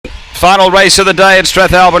Final race of the day at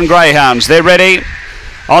Strathalbyn Greyhounds. They're ready.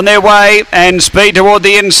 On their way, and speed toward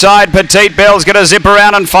the inside. Petite Bell's going to zip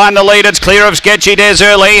around and find the lead. It's clear of Sketchy Des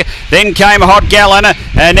early. Then came Hot Gallon.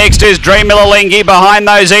 Next is Dream Milalingi. Behind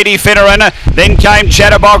those, Edie Finneran. Then came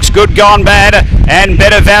Chatterbox, Good Gone Bad, and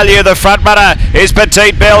Better Value. The front runner is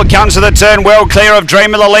Petite Bell. Comes to the turn well clear of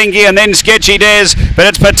Dream Milalingi, and then Sketchy Des. But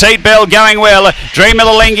it's Petite Bell going well. Dream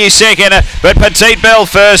Milalingi second, but Petite Bell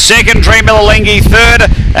first. Second, Dream Milalingi third.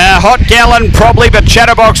 Hot Gallon probably, but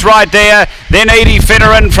Chatterbox right there. Then Edie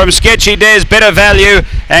Finneran from Sketchy Des, Better Value,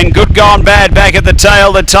 and Good Gone Bad back at the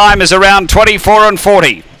tail. The time is around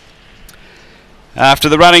 24:40. After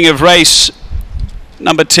the running of race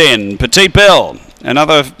number 10, Petite Bell,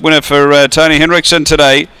 another winner for Tony Henriksen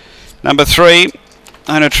today. Number 3,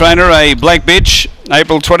 owner trainer, a black bitch,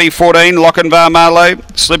 April 2014, Lochinvar Marlow,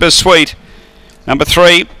 Slipper Sweet. Number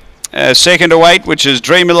 3, second to 8, which is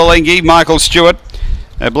Dream Milalingi, Michael Stewart.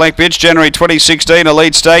 Black Bitch, January 2016,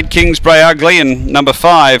 Elite State, Kingsbury Ugly, and number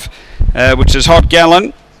 5, which is Hot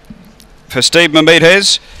Gallon for Steve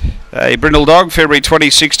Mamites, a Brindle Dog, February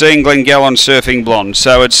 2016, Glengallon Surfing Blonde.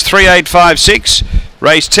 So it's 3856,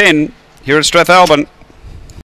 race 10 here at Strathalbyn.